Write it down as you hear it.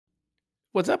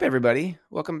What's up, everybody?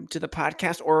 Welcome to the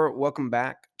podcast, or welcome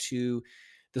back to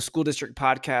the School District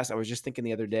Podcast. I was just thinking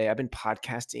the other day, I've been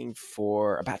podcasting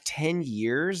for about 10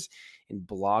 years and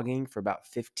blogging for about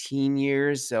 15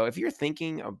 years. So if you're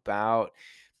thinking about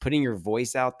putting your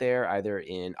voice out there, either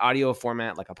in audio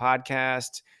format like a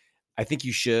podcast, I think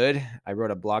you should. I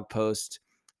wrote a blog post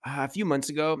a few months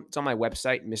ago. It's on my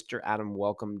website,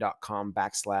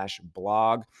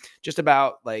 mradamwelcome.com/blog, just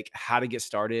about like how to get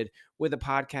started with a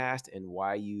podcast and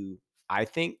why I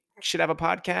think, should have a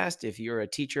podcast if you're a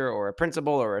teacher or a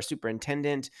principal or a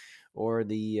superintendent or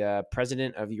the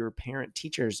president of your parent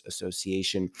teachers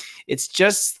association. It's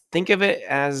just, think of it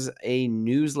as a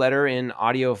newsletter in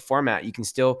audio format. You can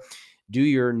still do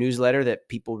your newsletter that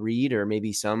people read, or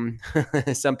maybe some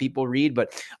some people read,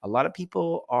 but a lot of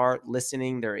people are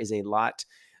listening. There is a lot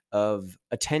of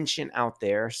attention out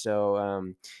there.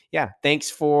 So yeah,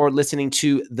 thanks for listening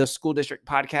to the School District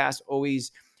Podcast.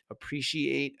 Always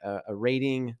appreciate a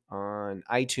rating on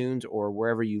iTunes or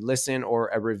wherever you listen, or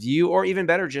a review, or even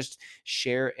better, just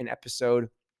share an episode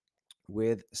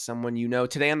with someone you know.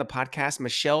 Today on the podcast,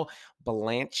 Michelle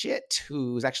Blanchet,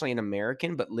 who's actually an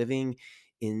American but living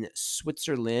in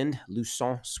Switzerland,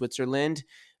 Lausanne, Switzerland.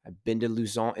 I've been to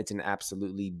Lausanne. It's an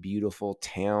absolutely beautiful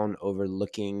town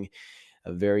overlooking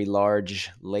a very large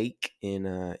lake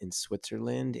in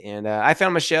Switzerland. And I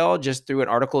found Michelle just through an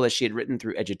article that she had written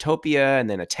through Edutopia, and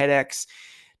then a TEDx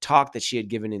talk that she had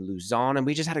given in Lausanne. And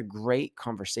we just had a great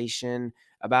conversation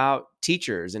about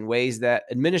teachers and ways that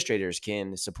administrators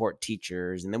can support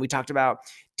teachers. And then we talked about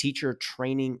teacher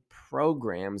training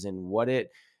programs and what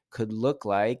it could look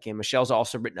like. And Michelle's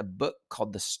also written a book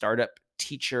called The Startup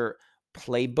Teacher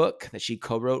Playbook that she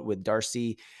co-wrote with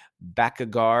Darcy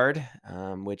Backagard,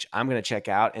 which I'm going to check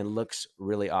out and looks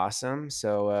really awesome.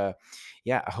 So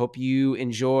yeah, I hope you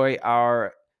enjoy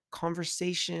our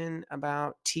conversation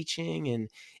about teaching and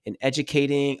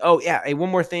educating. Oh yeah, and one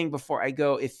more thing before I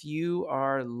go. If you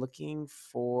are looking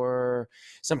for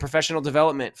some professional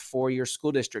development for your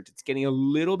school district, it's getting a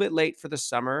little bit late for the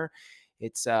summer.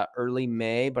 It's early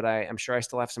May, but I'm sure I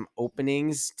still have some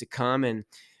openings to come and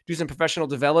do some professional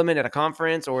development at a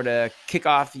conference, or to kick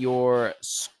off your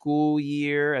school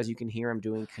year. As you can hear, I'm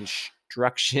doing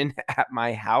construction at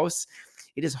my house.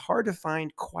 It is hard to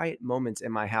find quiet moments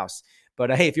in my house. But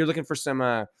hey, if you're looking for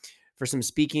some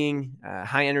speaking,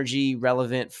 high energy,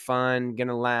 relevant, fun,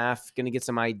 gonna laugh, gonna get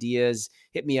some ideas,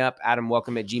 hit me up,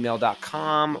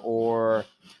 adamwelcome@gmail.com, or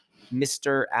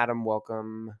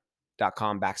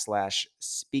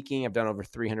mradamwelcome.com/speaking. I've done over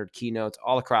 300 keynotes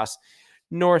all across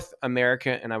North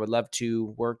America, and I would love to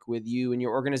work with you and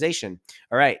your organization.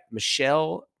 All right,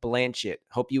 Michelle Blanchet.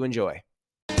 Hope you enjoy.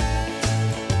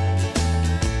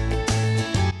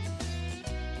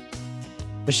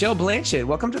 Michelle Blanchet,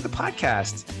 welcome to the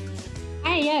podcast.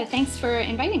 Hi, yeah, thanks for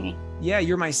inviting me. Yeah,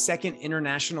 you're my second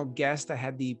international guest. I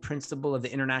had the principal of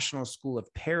the International School of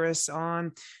Paris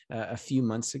on a few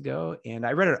months ago, and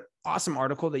I read an awesome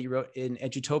article that you wrote in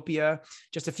Edutopia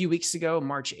just a few weeks ago,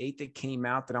 March 8th, that came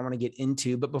out, that I want to get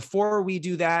into. But before we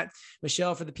do that,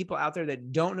 Michelle, for the people out there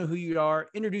that don't know who you are,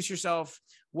 introduce yourself,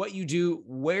 what you do,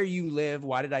 where you live.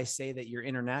 Why did I say that you're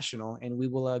international? And we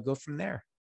will go from there.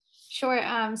 Sure.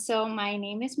 So my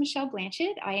name is Michelle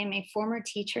Blanchet. I am a former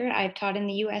teacher. I've taught in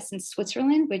the US and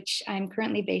Switzerland, which I'm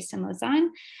currently based in Lausanne.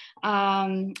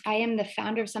 I am the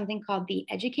founder of something called the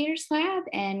Educators Lab,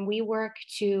 and we work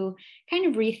to kind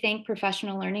of rethink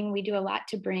professional learning. We do a lot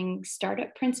to bring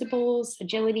startup principles,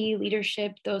 agility,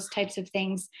 leadership, those types of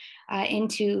things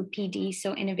into PD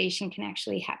so innovation can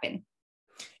actually happen.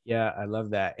 Yeah, I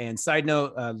love that. And side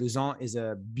note, Lausanne is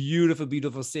a beautiful,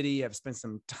 beautiful city. I've spent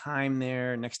some time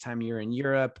there. Next time you're in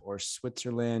Europe or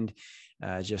Switzerland,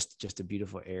 just a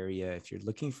beautiful area. If you're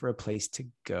looking for a place to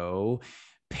go,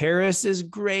 Paris is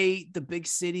great. The big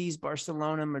cities,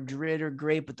 Barcelona, Madrid, are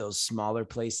great, but those smaller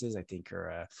places, I think,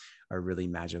 are really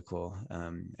magical,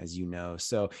 as you know.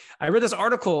 So I read this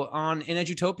article in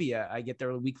Edutopia. I get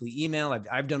their weekly email.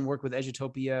 I've done work with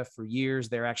Edutopia for years.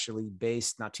 They're actually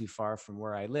based not too far from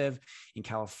where I live in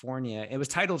California. It was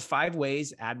titled 5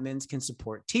 Ways Admins Can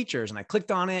Support Teachers. And I clicked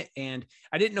on it, and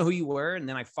I didn't know who you were. And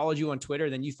then I followed you on Twitter.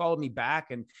 Then you followed me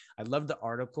back, and I loved the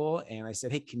article. And I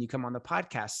said, hey, can you come on the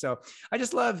podcast? So I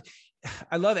love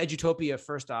Edutopia.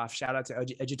 First off, shout out to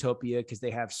Edutopia, because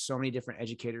they have so many different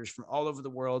educators from all over the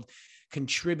world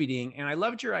contributing. And I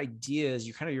loved your ideas,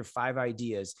 your 5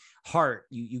 ideas. Heart,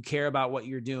 you care about what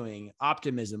you're doing.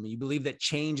 Optimism, you believe that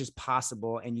change is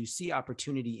possible and you see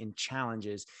opportunity in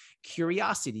challenges.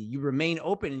 Curiosity, you remain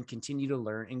open and continue to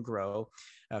learn and grow.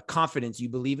 Confidence, you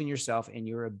believe in yourself and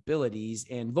your abilities.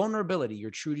 And vulnerability,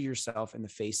 you're true to yourself in the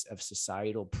face of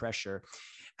societal pressure.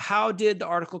 how did the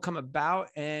article come about,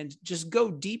 and just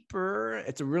go deeper.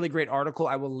 It's a really great article.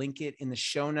 I will link it in the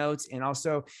show notes, and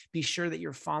also be sure that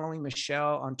you're following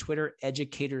Michelle on Twitter,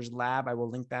 Educators Lab. I will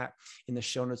link that in the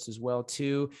show notes as well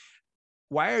too.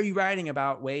 Why are you writing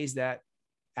about ways that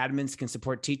admins can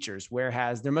support teachers?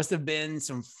 Whereas there must have been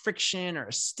some friction or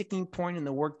a sticking point in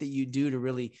the work that you do to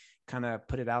really kind of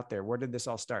put it out there. Where did this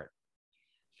all start?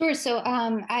 Sure. So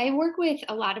I work with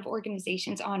a lot of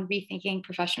organizations on rethinking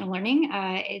professional learning.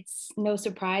 It's no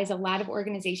surprise a lot of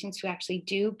organizations who actually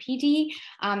do PD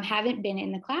haven't been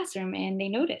in the classroom, and they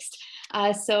noticed.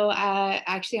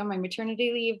 Actually, on my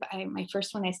maternity leave, my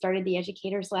first one, I started the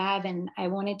Educators Lab, and I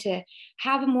wanted to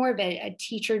have more of a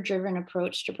teacher-driven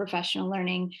approach to professional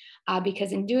learning,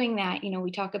 because in doing that,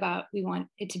 we talk about we want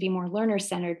it to be more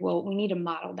learner-centered. Well, we need to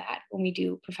model that when we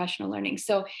do professional learning.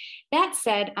 So that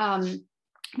said,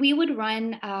 we would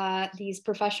run these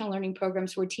professional learning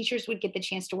programs where teachers would get the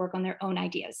chance to work on their own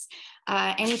ideas.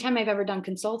 Anytime I've ever done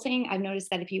consulting, I've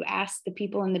noticed that if you ask the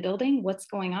people in the building what's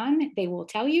going on, they will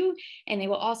tell you, and they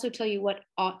will also tell you what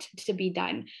ought to be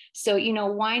done. So,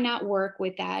 why not work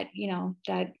with that,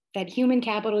 that human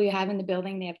capital you have in the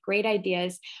building? They have great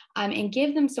ideas, and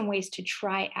give them some ways to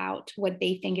try out what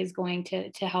they think is going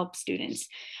to help students.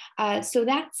 So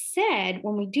that said,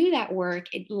 when we do that work,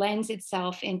 it lends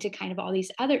itself into kind of all these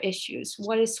other issues.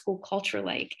 What is school culture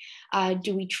like?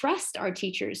 Do we trust our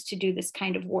teachers to do this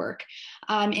kind of work?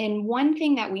 And one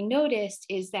thing that we noticed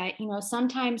is that,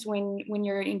 sometimes when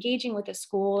you're engaging with a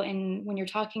school and when you're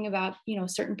talking about,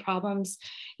 certain problems,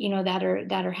 that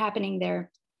are happening there,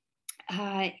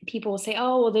 people will say,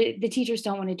 "Oh, well, the teachers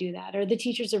don't want to do that," or "the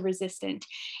teachers are resistant,"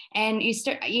 and you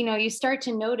start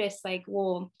to notice, like,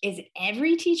 well, is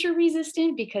every teacher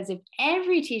resistant? Because if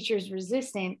every teacher is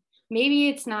resistant, maybe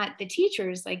it's not the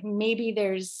teachers. Like, maybe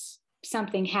there's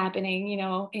something happening,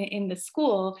 in the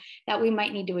school that we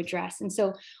might need to address. And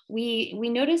so we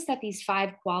noticed that these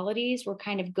 5 qualities were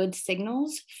kind of good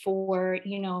signals for,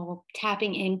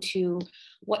 tapping into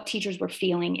what teachers were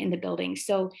feeling in the building.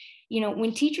 So,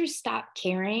 when teachers stop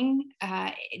caring,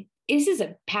 this is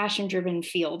a passion-driven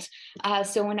field.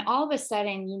 So when all of a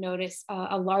sudden you notice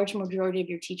a large majority of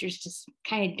your teachers just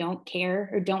kind of don't care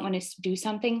or don't want to do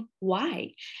something,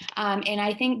 why? And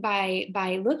I think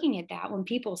by looking at that, when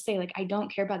people say, like, I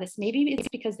don't care about this, maybe it's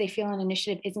because they feel an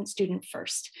initiative isn't student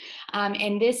first.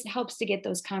 And this helps to get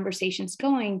those conversations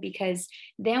going, because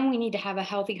then we need to have a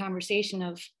healthy conversation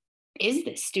of, is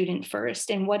this student first,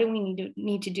 and what do we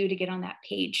need to do to get on that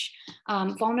page?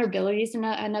 Vulnerability is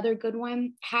another good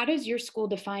one. How does your school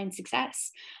define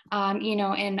success? And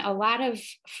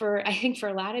I think for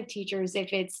a lot of teachers,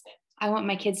 if it's, I want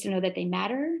my kids to know that they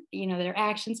matter, their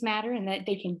actions matter, and that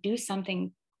they can do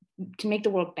something to make the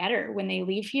world better when they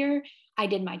leave here, I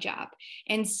did my job.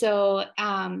 And so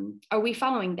are we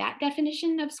following that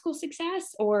definition of school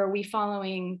success, or are we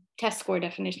following test score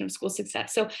definition of school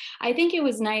success? So I think it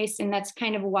was nice, and that's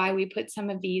kind of why we put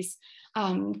some of these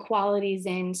qualities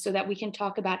in, so that we can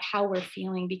talk about how we're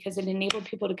feeling, because it enabled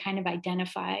people to kind of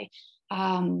identify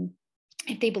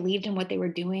if they believed in what they were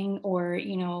doing, or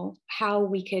how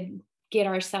we could get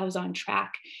ourselves on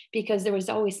track, because there was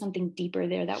always something deeper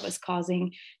there that was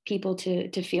causing people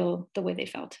to feel the way they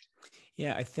felt.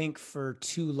 Yeah, I think for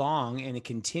too long, and it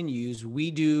continues,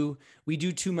 we do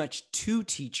too much to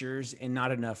teachers and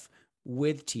not enough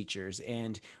with teachers.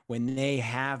 And when they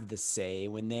have the say,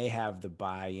 when they have the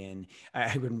buy-in,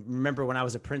 I remember when I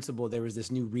was a principal, there was this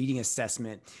new reading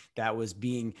assessment that was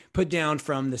being put down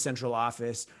from the central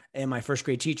office. And my first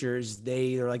grade teachers,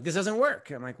 they're like, this doesn't work.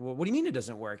 I'm like, well, what do you mean it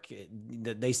doesn't work?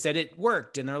 They said it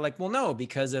worked. And they're like, well, no,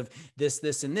 because of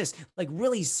this, and this. Like,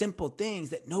 really simple things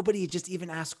that nobody just even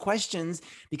asked questions,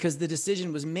 because the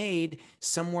decision was made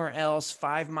somewhere else,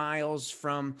 5 miles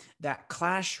from that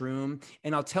classroom.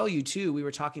 And I'll tell you too, we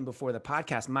were talking before the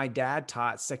podcast, my dad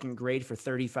taught second grade for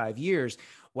 35 years.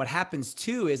 What happens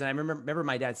too is, and I remember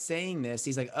my dad saying this,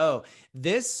 he's like, oh,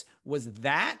 this was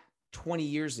that 20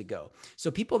 years ago. So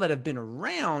people that have been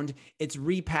around, it's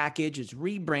repackaged, it's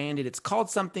rebranded, it's called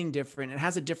something different, it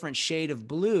has a different shade of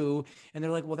blue. And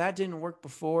they're like, well, that didn't work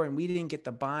before, and we didn't get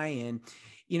the buy-in.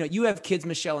 You have kids,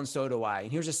 Michelle, and so do I.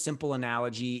 And here's a simple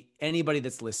analogy. Anybody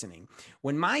that's listening,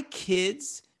 when my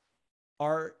kids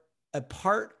are a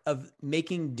part of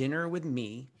making dinner with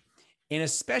me, and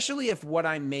especially if what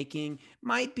I'm making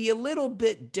might be a little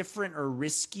bit different or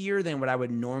riskier than what I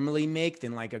would normally make,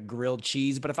 than like a grilled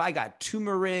cheese. But if I got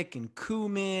turmeric and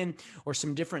cumin or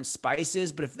some different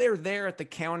spices, but if they're there at the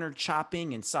counter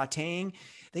chopping and sauteing,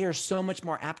 they are so much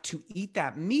more apt to eat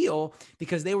that meal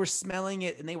because they were smelling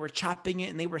it and they were chopping it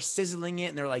and they were sizzling it.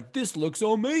 And they're like, this looks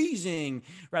amazing.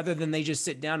 Rather than they just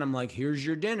sit down. I'm like, here's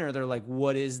your dinner. They're like,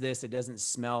 what is this? It doesn't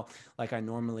smell like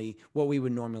what we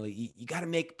would normally eat. You got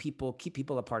to keep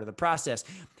people a part of the process.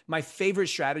 My favorite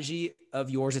strategy of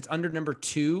yours, it's under number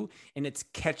 2, and it's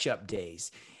catch-up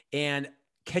days. And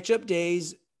catch-up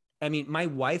days, I mean, my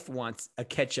wife wants a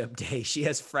catch-up day. She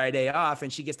has Friday off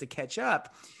and she gets to catch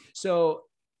up. So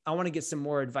I want to get some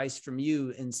more advice from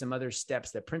you and some other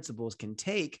steps that principals can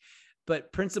take.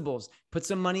 But principals, put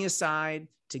some money aside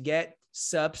to get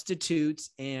substitutes,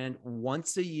 and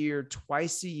once a year,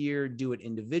 twice a year, do it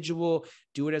individual,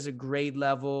 do it as a grade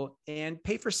level, and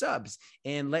pay for subs,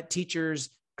 and let teachers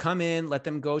come in, let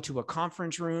them go to a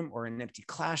conference room or an empty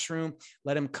classroom,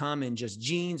 let them come in just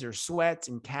jeans or sweats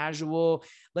and casual,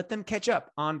 let them catch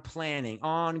up on planning,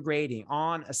 on grading,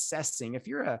 on assessing. If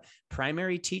you're a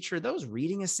primary teacher, those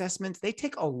reading assessments, they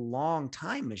take a long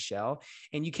time, Michelle,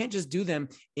 and you can't just do them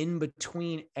in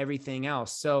between everything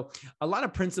else. So a lot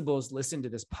of principals listen to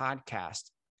this podcast.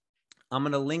 I'm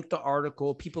going to link the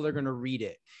article. People are going to read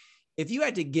it. If you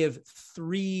had to give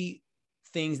 3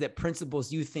 things that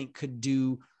principals you think could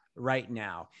do right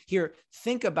now, here,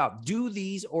 think about, do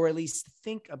these, or at least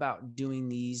think about doing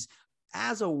these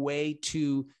as a way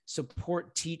to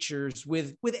support teachers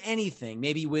with anything,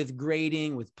 maybe with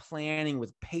grading, with planning,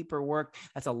 with paperwork.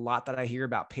 That's a lot that I hear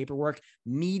about: paperwork,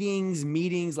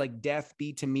 meetings like death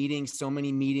beat to meetings, so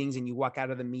many meetings, and you walk out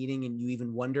of the meeting and you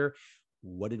even wonder,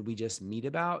 what did we just meet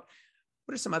about?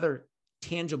 What are some other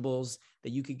tangibles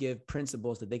that you could give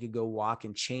principals that they could go walk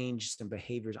and change some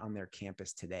behaviors on their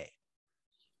campus today?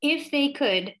 If they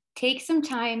could take some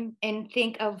time and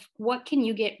think of what can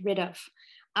you get rid of.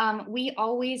 We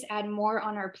always add more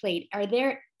on our plate.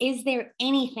 Is there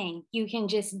anything you can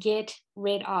just get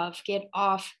rid of, get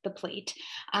off the plate?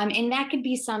 And that could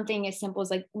be something as simple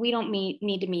as, like, we don't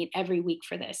need to meet every week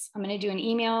for this. I'm going to do an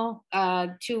email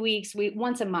 2 weeks,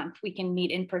 once a month we can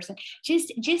meet in person.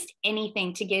 Just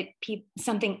anything to get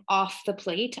something off the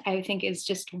plate, I think, is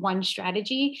just one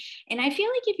strategy. And I feel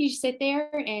like if you sit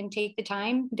there and take the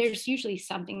time, there's usually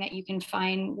something that you can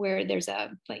find where there's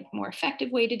a more effective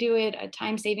way to do it, a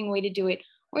time saving way to do it,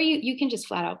 or you can just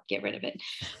flat out get rid of it.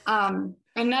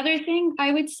 Another thing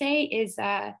I would say is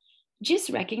just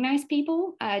recognize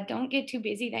people. Don't get too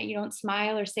busy that you don't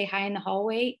smile or say hi in the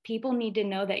hallway. People need to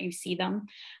know that you see them,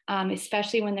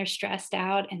 especially when they're stressed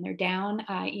out and they're down.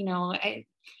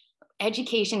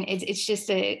 Education,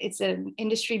 it's an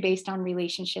industry based on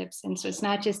relationships, and so it's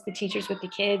not just the teachers with the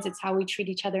kids, it's how we treat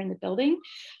each other in the building.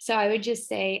 So I would just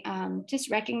say, just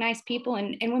recognize people,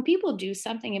 and when people do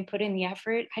something and put in the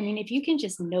effort, I mean, if you can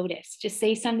just notice, just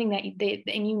say something that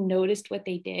and you noticed what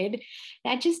they did,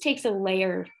 that just takes a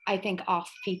layer, I think,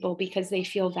 off people because they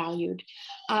feel valued.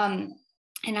 And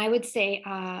I would say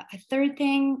a third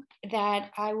thing that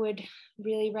I would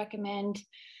really recommend,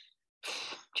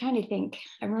 trying to think.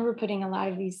 I remember putting a lot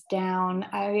of these down.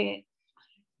 I'm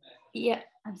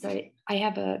sorry. I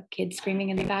have a kid screaming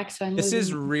in the back, so I'm This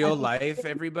is losing. real life,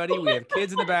 everybody. We have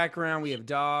kids in the background. We have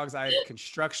dogs. I have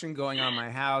construction going on in my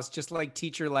house. Just like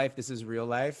teacher life, this is real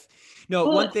life. No,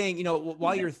 Well, one thing,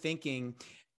 while you're thinking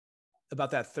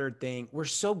about that third thing, we're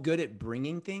so good at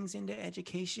bringing things into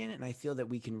education, and I feel that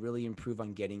we can really improve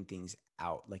on getting things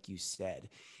out, like you said.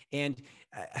 And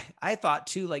I thought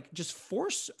too, like, just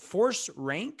force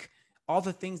rank all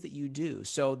the things that you do.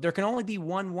 So there can only be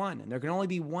 1 and there can only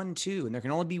be 1 2 and there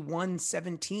can only be 1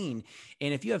 17.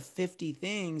 And if you have 50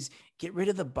 things, get rid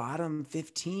of the bottom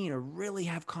 15, or really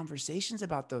have conversations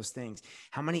about those things.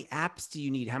 How many apps do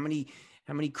you need? How many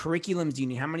curriculums do you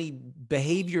need? How many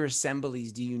behavior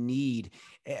assemblies do you need?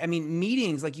 I mean,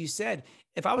 meetings, like you said,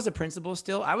 if I was a principal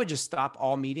still, I would just stop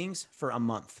all meetings for a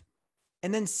month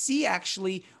and then see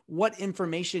actually what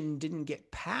information didn't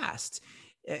get passed.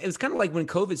 It was kind of like when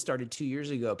COVID started 2 years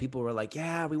ago. People were like,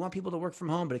 yeah, we want people to work from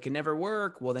home, but it can never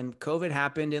work. Well, then COVID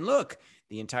happened, and look,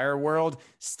 the entire world,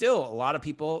 still a lot of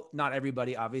people, not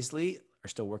everybody, obviously, are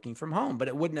still working from home, but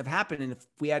it wouldn't have happened if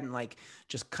we hadn't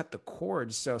just cut the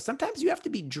cords. So sometimes you have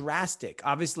to be drastic.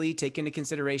 Obviously, take into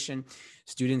consideration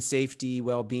student safety,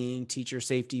 well-being, teacher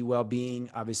safety,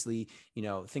 well-being. Obviously,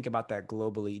 think about that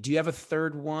globally. Do you have a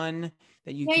third one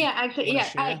that you actually, want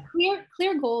to share?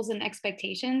 clear goals and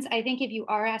expectations. I think if you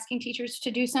are asking teachers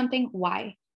to do something,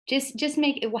 why? Just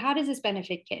make it, how does this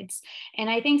benefit kids?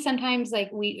 And I think sometimes,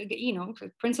 like,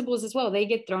 principals as well, they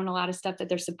get thrown a lot of stuff that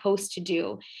they're supposed to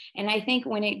do. And I think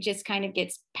when it just kind of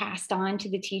gets passed on to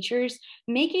the teachers,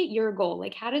 make it your goal.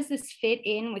 Like, how does this fit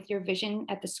in with your vision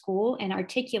at the school, and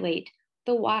articulate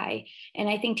the why. And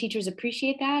I think teachers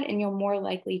appreciate that, and you're more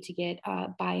likely to get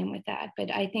buy-in with that.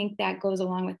 But I think that goes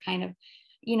along with kind of,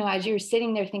 as you're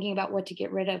sitting there thinking about what to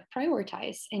get rid of,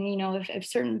 prioritize. And, if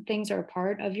certain things are a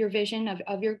part of your vision,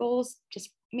 of your goals, just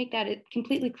make that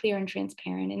completely clear and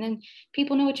transparent. And then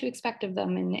people know what to expect of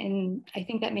them. And I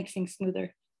think that makes things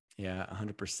smoother. Yeah,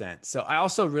 100%. So I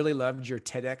also really loved your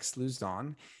TEDx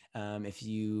Luzon. If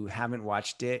you haven't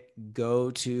watched it, I'm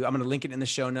going to link it in the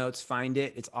show notes, find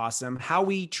it. It's awesome. How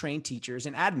we train teachers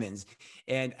and admins.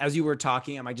 And as you were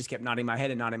talking, I just kept nodding my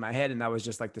head and nodding my head. And that was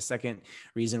just like the second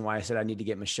reason why I said I need to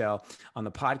get Michelle on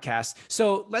the podcast.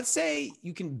 So let's say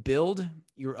you can build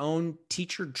your own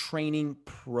teacher training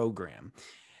program,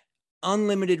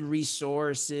 unlimited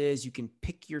resources. You can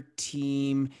pick your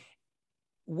team.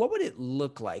 What would it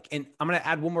look like? And I'm going to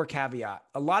add one more caveat.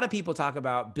 A lot of people talk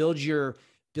about build your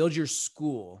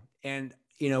school. And,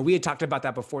 we had talked about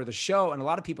that before the show. And a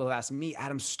lot of people have asked me,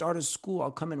 Adam, start a school.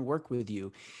 I'll come and work with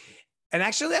you. And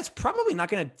actually, that's probably not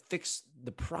going to fix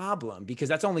the problem, because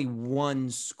that's only one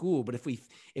school. But if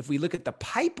we look at the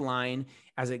pipeline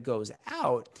as it goes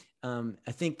out,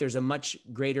 I think there's a much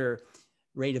greater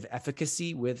rate of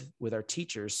efficacy with our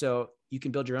teachers. So you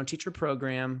can build your own teacher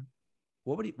program.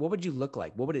 What would you look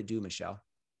like? What would it do, Michelle?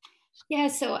 Yeah.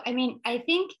 So, I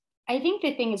think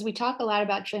the thing is, we talk a lot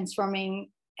about transforming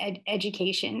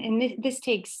education, and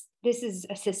this is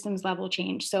a systems level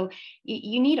change. So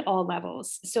you need all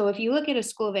levels. So if you look at a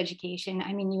school of education,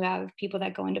 you have people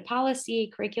that go into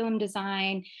policy, curriculum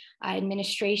design,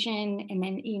 administration, and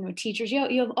then, teachers,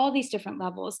 you have all these different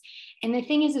levels. And the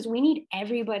thing is we need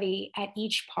everybody at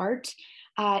each part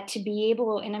to be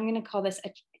able, and I'm going to call this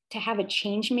to have a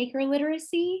change maker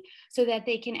literacy, so that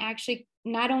they can actually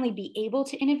not only be able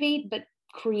to innovate, but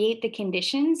create the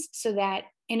conditions so that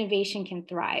innovation can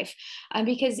thrive.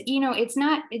 Because,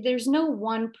 there's no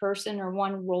one person or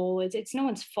one role. It's no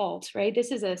one's fault, right? This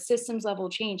is a systems level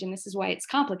change, and this is why it's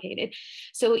complicated.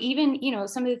 So even,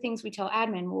 some of the things we tell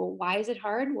admin, well, why is it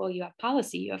hard? Well, you have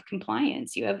policy, you have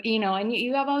compliance, you have, and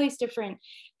you have all these different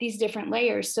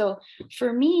layers. So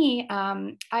for me,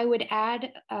 I would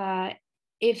add,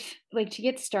 to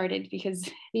get started, because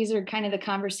these are kind of the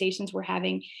conversations we're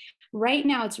having right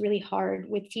now. It's really hard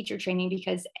with teacher training,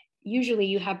 because usually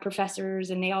you have professors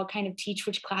and they all kind of teach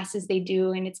which classes they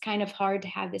do, and it's kind of hard to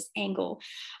have this angle.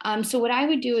 So what I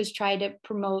would do is try to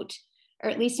promote, or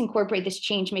at least incorporate, this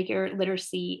change maker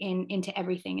literacy into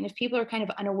everything. And if people are kind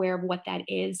of unaware of what that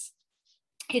is,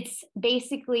 it's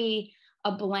basically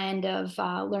a blend of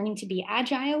learning to be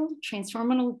agile,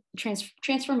 transformational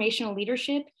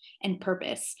leadership, and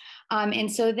purpose.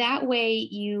 And so that way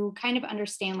you kind of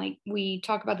understand, like we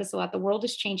talk about this a lot, the world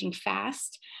is changing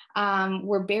fast.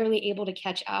 We're barely able to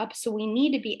catch up. So we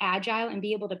need to be agile and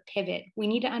be able to pivot. We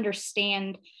need to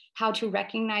understand how to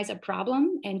recognize a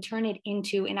problem and turn it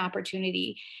into an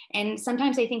opportunity. And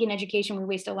sometimes I think in education, we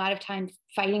waste a lot of time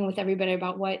fighting with everybody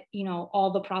about what,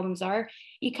 all the problems are.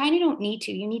 You kind of don't need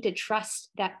to. You need to trust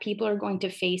that people are going to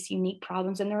face unique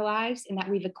problems in their lives, and that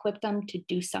we've equipped them to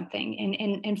do something,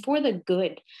 and for the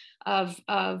good of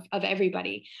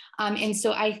everybody. And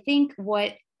so I think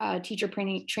what a teacher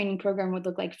training program would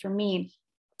look like for me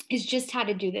is just how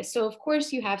to do this. So of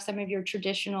course you have some of your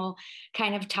traditional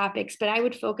kind of topics, but I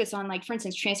would focus on, like, for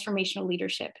instance, transformational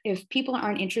leadership. If people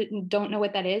aren't interested and don't know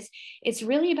what that is, it's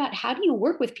really about, how do you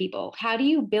work with people? How do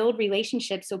you build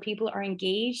relationships so people are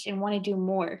engaged and want to do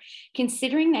more?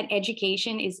 Considering that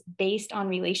education is based on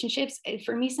relationships,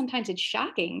 for me, sometimes it's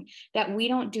shocking that we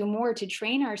don't do more to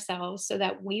train ourselves so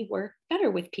that we work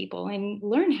better with people and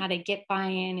learn how to get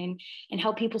buy-in and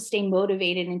help people stay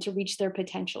motivated and to reach their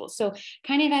potential. So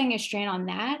kind of having a strand on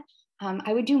that.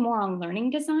 I would do more on learning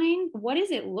design. What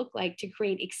does it look like to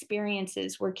create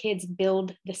experiences where kids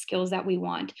build the skills that we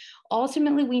want?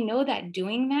 Ultimately, we know that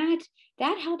doing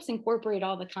that helps incorporate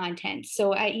all the content.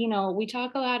 So we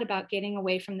talk a lot about getting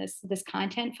away from this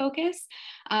content focus.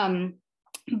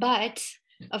 But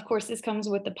of course, this comes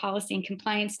with the policy and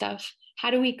compliance stuff. How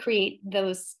do we create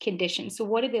those conditions? So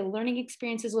what do the learning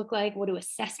experiences look like? What do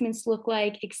assessments look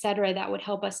like, et cetera, that would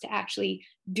help us to actually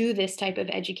do this type of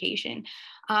education?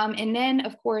 And then,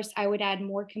 of course, I would add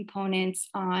more components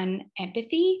on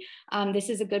empathy. This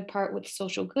is a good part with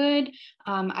social good.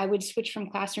 I would switch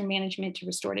from classroom management to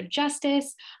restorative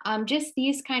justice. Just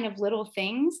these kind of little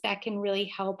things that can really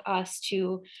help us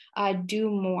to do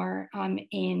more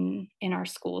in our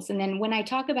schools. And then when I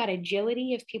talk about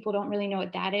agility, if people don't really know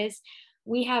what that is,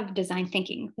 we have design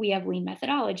thinking, we have lean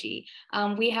methodology,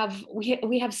 we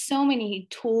have so many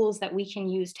tools that we can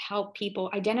use to help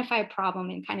people identify a problem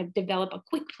and kind of develop a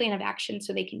quick plan of action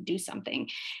so they can do something.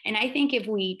 And I think if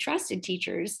we trusted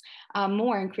teachers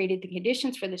more and created the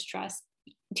conditions for this trust,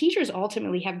 teachers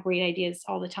ultimately have great ideas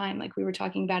all the time, like we were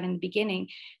talking about in the beginning.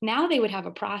 Now they would have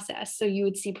a process. So you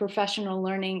would see professional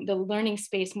learning, the learning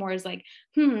space more as like,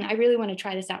 I really want to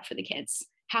try this out for the kids.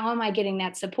 How am I getting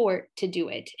that support to do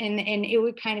it? And it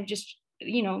would kind of just,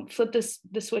 flip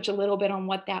the switch a little bit on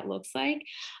what that looks like.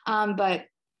 But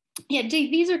yeah,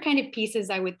 these are kind of pieces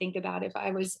I would think about if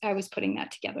I was putting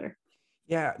that together.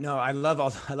 Yeah, no, I love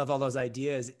all those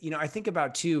ideas. I think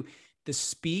about too the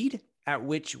speed at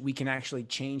which we can actually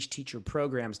change teacher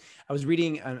programs. I was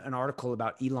reading an article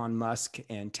about Elon Musk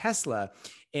and Tesla,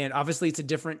 and obviously it's a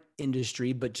different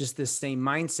industry, but just this same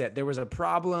mindset. There was a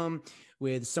problem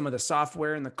with some of the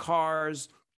software in the cars.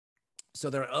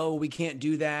 So they're, oh, we can't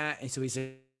do that. And so he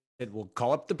said, we'll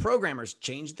call up the programmers,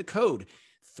 change the code.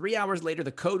 3 hours later,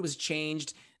 the code was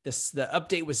changed. The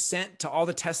update was sent to all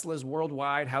the Teslas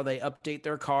worldwide, how they update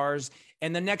their cars.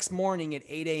 And the next morning at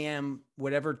 8 a.m.,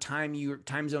 whatever time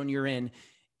zone you're in,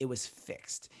 it was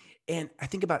fixed. And I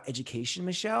think about education,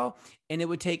 Michelle, and it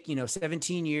would take,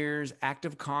 17 years, act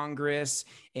of Congress,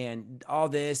 and all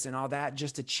this and all that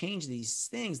just to change these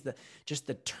things. Just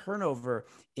the turnover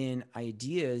in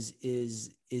ideas is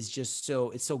just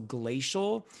it's so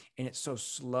glacial and it's so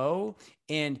slow.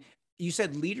 And you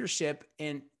said leadership,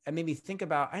 and it made me think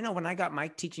about, I know when I got my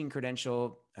teaching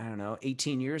credential, I don't know,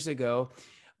 18 years ago,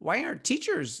 why aren't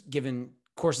teachers given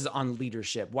courses on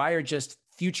leadership? Why are just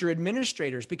future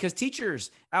administrators? Because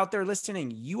teachers out there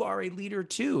listening, you are a leader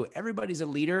too. Everybody's a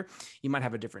leader. You might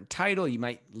have a different title. You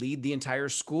might lead the entire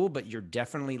school, but you're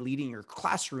definitely leading your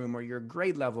classroom or your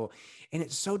grade level. And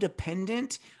it's so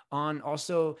dependent on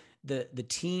also the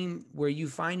team where you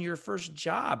find your first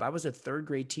job. I was a third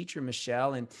grade teacher,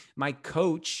 Michelle, and my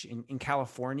coach in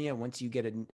California, once you get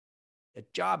a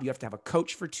job, you have to have a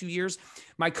coach for 2 years.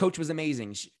 My coach was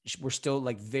amazing. We're still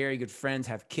like very good friends,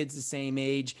 have kids the same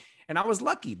age. And I was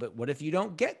lucky, but what if you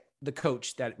don't get the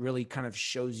coach that really kind of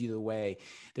shows you the way?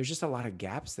 There's just a lot of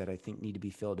gaps that I think need to be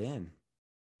filled in.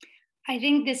 I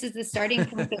think this is the starting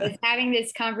point of us having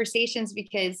these conversations,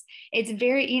 because it's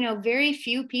very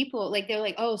few people, like they're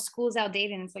like, oh, school's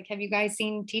outdated. And it's like, have you guys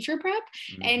seen teacher prep?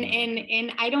 And Mm-hmm.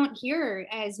 and I don't hear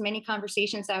as many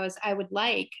conversations I would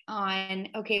like on,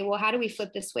 okay, well, how do we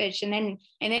flip the switch? And then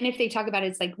if they talk about it,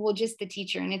 it's like, well, just the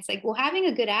teacher. And it's like, well, having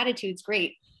a good attitude is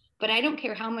great, but I don't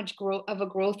care how much of a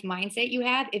growth mindset you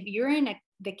have. If you're in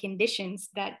the conditions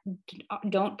that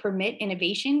don't permit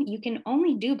innovation, you can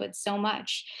only do but so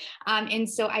much. And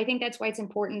so I think that's why it's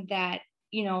important that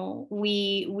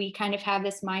we kind of have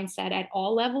this mindset at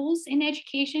all levels in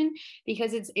education,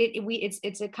 because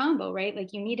it's a combo, right?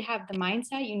 Like you need to have the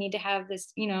mindset, you need to have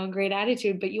this great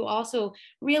attitude, but you also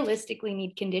realistically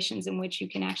need conditions in which you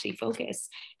can actually focus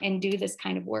and do this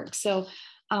kind of work. So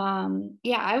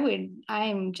yeah,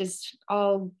 I'm just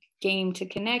all game to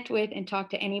connect with and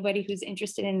talk to anybody who's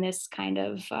interested in this kind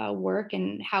of work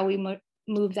and how we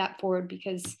move that forward,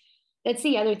 because that's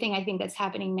the other thing I think that's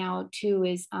happening now too,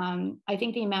 is I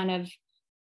think the amount of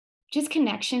just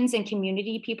connections and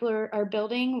community people are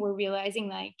building. We're realizing,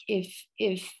 like,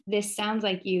 if this sounds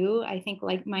like you, I think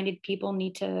like-minded people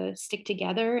need to stick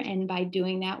together, and by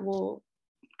doing that, we'll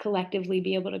collectively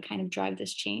be able to kind of drive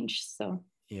this change. So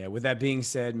Yeah. With that being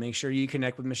said, make sure you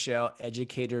connect with Michelle,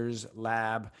 Educators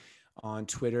Lab on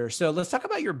Twitter. So let's talk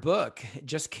about your book. It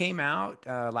just came out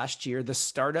last year, The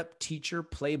Startup Teacher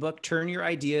Playbook. Turn your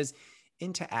ideas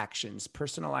into actions,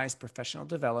 personalized professional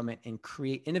development, and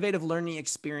create innovative learning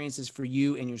experiences for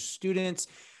you and your students.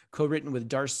 Co-written with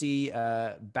Darcy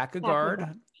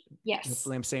Backegard. yes.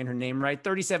 Hopefully I'm saying her name right.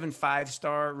 37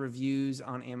 5-star reviews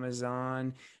on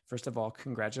Amazon. First of all,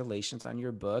 congratulations on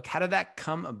your book. How did that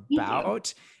come Thank you.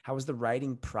 about? How was the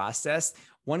writing process?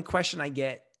 One question I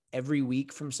get every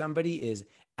week from somebody is,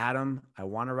 Adam, I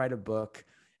want to write a book.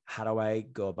 How do I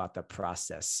go about the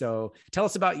process? So tell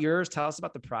us about yours. Tell us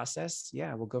about the process.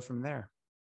 Yeah, we'll go from there.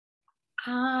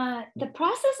 The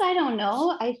process, I don't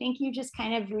know. I think you just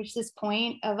kind of reach this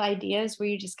point of ideas where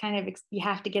you just kind of you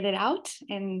have to get it out,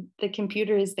 and the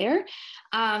computer is there.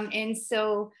 And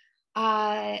so,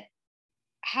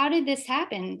 how did this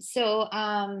happen? So,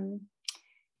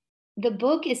 the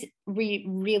book is really,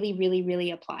 really,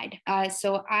 really applied.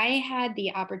 So I had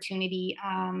the opportunity.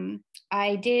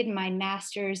 I did my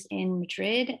master's in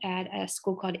Madrid at a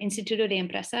school called Instituto de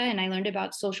Empresa, and I learned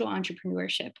about social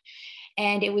entrepreneurship.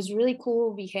 And it was really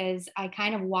cool because I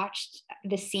kind of watched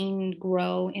the scene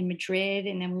grow in Madrid,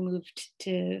 and then we moved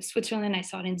to Switzerland. I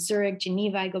saw it in Zurich,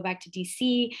 Geneva. I go back to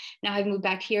DC. Now I've moved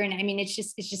back here, and I mean, it's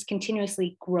just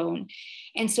continuously grown.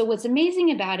 And so what's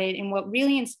amazing about it, and what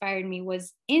really inspired me,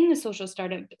 was in the social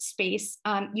startup space,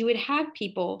 you would have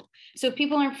people. So if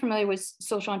people aren't familiar with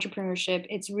social entrepreneurship,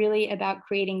 it's really about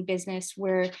creating business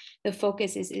where the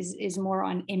focus is more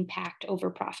on impact over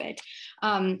profit.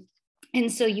 And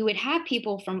so you would have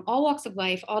people from all walks of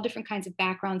life, all different kinds of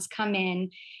backgrounds come in.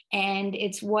 And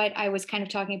it's what I was kind of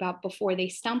talking about before. They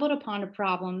stumbled upon a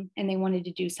problem and they wanted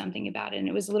to do something about it. And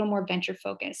it was a little more venture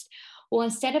focused. Well,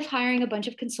 instead of hiring a bunch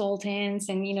of consultants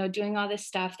and, doing all this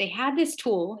stuff, they had this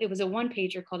tool. It was a one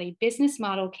pager called a business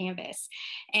model canvas.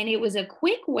 And it was a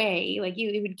quick way, like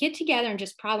you would get together and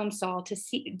just problem solve to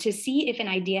see if an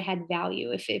idea had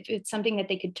value, if it's something that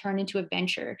they could turn into a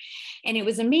venture. And it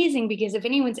was amazing because if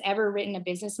anyone's ever written a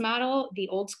business model the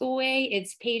old school way,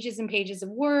 it's pages and pages of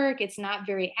work. It's not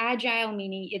very agile,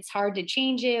 meaning it's hard to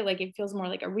change it. Like it feels more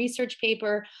like a research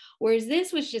paper. Whereas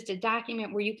this was just a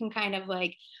document where you can kind of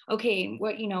like, okay,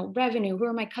 what, revenue, who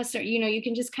are my customers? You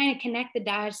can just kind of connect the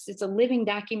dots. It's a living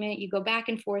document. You go back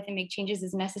and forth and make changes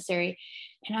as necessary.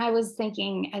 And I was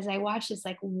thinking as I watched this,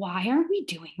 like, why aren't we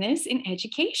doing this in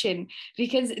education?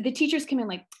 Because the teachers come in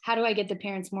like, how do I get the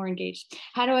parents more engaged?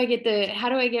 How do I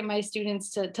get my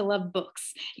students to love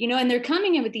books? And they're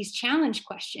coming in with these challenge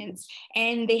questions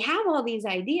and they have all these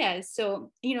ideas.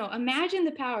 So, imagine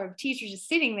the power of teachers just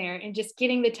sitting there and just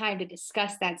getting the time to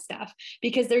discuss that stuff,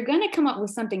 because they're going to come up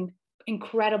with something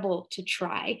incredible to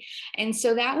try. And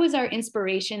so that was our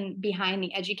inspiration behind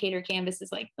the educator canvas,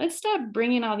 is like, let's stop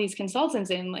bringing all these consultants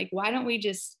in. Like, why don't we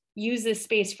just use this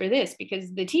space for this?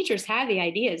 Because the teachers have the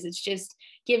ideas. It's just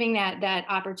giving that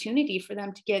opportunity for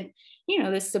them to get,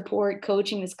 this support,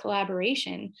 coaching, this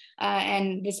collaboration,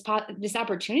 and this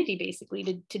opportunity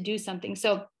basically to do something.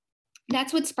 So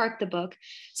that's what sparked the book.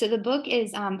 So the book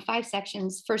is 5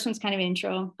 sections. First one's kind of an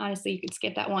intro. Honestly, you could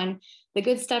skip that one. The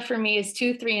good stuff for me is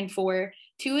 2, 3, and 4.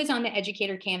 2 is on the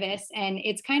educator canvas, and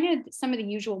it's kind of some of the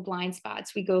usual blind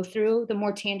spots we go through, the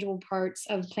more tangible parts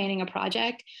of planning a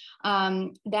project.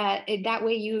 That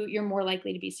way you're more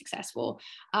likely to be successful.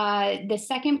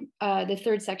 The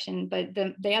third section, but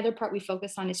the other part we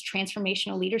focus on is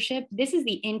transformational leadership. This is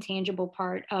the intangible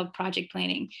part of project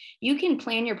planning. You can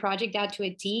plan your project out to a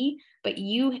T, but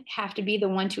you have to be the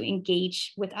one to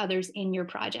engage with others in your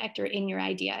project or in your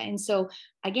idea. And so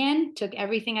again, took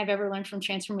everything I've ever learned from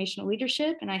transformational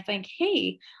leadership. And I think,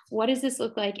 hey, what does this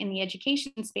look like in the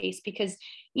education space? Because,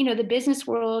 the business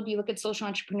world, you look at social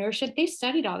entrepreneurship, they've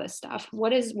studied all this stuff.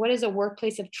 What does a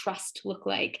workplace of trust look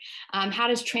like? How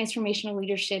does transformational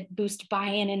leadership boost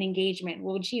buy-in and engagement?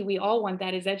 Well, gee, we all want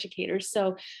that as educators.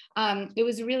 So it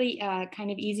was really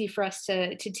kind of easy for us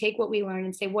to take what we learned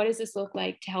and say, what does this look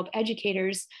like to help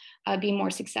educators be more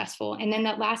successful? And then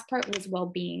that last part was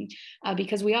well-being,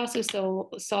 because we also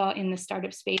saw in the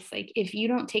startup space, like if you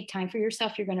don't take time for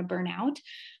yourself, you're going to burn out.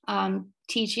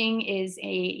 Teaching is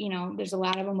there's a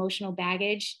lot of emotional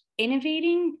baggage.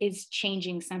 Innovating is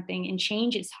changing something, and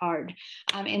change is hard.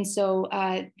 And so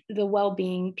the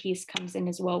well-being piece comes in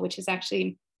as well, which is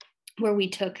actually where we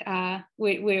took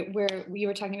where you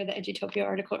were talking about the Edutopia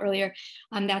article earlier.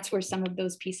 That's where some of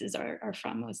those pieces are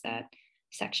from, was that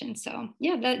section. So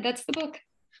yeah, that's the book.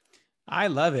 I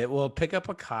love it. Well, pick up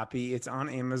a copy. It's on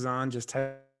Amazon. Just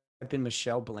type in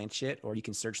Michelle Blanchet, or you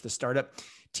can search the Startup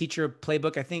Teacher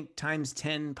Playbook. I think Times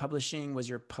 10 Publishing was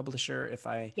your publisher, if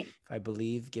I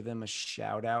believe. Give them a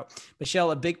shout out.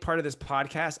 Michelle, a big part of this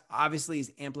podcast obviously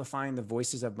is amplifying the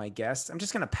voices of my guests. I'm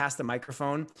just going to pass the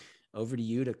microphone over to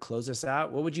you to close us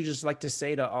out. What would you just like to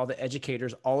say to all the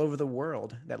educators all over the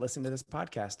world that listen to this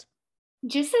podcast?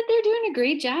 Just that they're doing a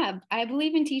great job. I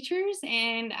believe in teachers,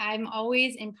 and I'm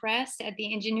always impressed at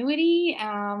the ingenuity.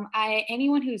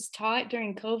 Anyone who's taught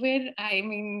during COVID, I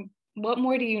mean, what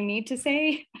more do you need to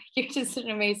say? You're just an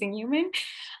amazing human.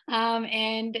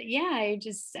 And yeah,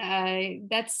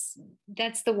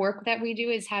 that's the work that we do,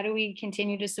 is how do we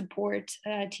continue to support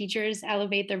teachers,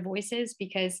 elevate their voices,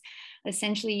 because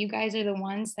essentially you guys are the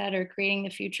ones that are creating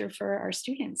the future for our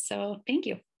students. So thank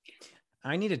you.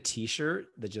 I need a t-shirt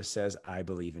that just says, I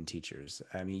believe in teachers.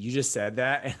 I mean, you just said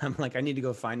that, and I'm like, I need to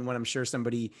go find one. I'm sure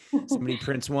somebody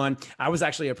prints one. I was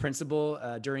actually a principal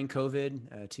during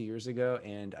COVID 2 years ago,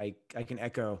 and I can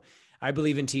echo, I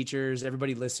believe in teachers.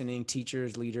 Everybody listening,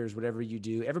 teachers, leaders, whatever you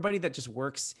do, everybody that just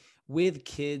works with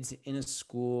kids in a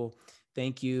school.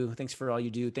 Thank you. Thanks for all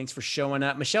you do. Thanks for showing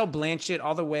up. Michelle Blanchet,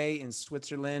 all the way in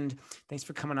Switzerland. Thanks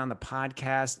for coming on the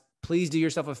podcast. Please do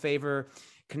yourself a favor.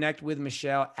 Connect with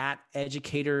Michelle at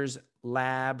Educators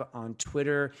Lab on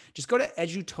Twitter. Just go to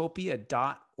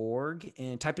edutopia.org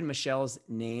and type in Michelle's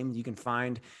name. You can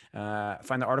find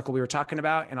the article we were talking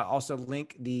about, and I'll also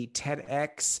link the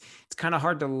TEDx. It's kind of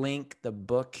hard to link the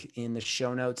book in the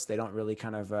show notes. They don't really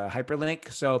kind of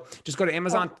hyperlink. So just go to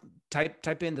Amazon,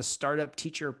 type in the Startup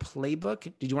Teacher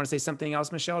Playbook. Did you want to say something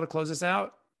else, Michelle, to close us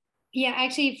out? Yeah,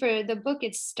 actually, for the book,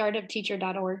 it's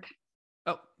startupteacher.org.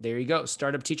 Oh, there you go.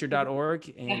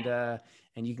 Startupteacher.org.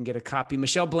 And you can get a copy.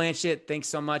 Michelle Blanchet, thanks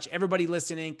so much. Everybody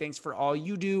listening, thanks for all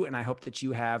you do. And I hope that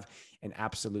you have an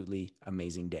absolutely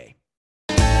amazing day.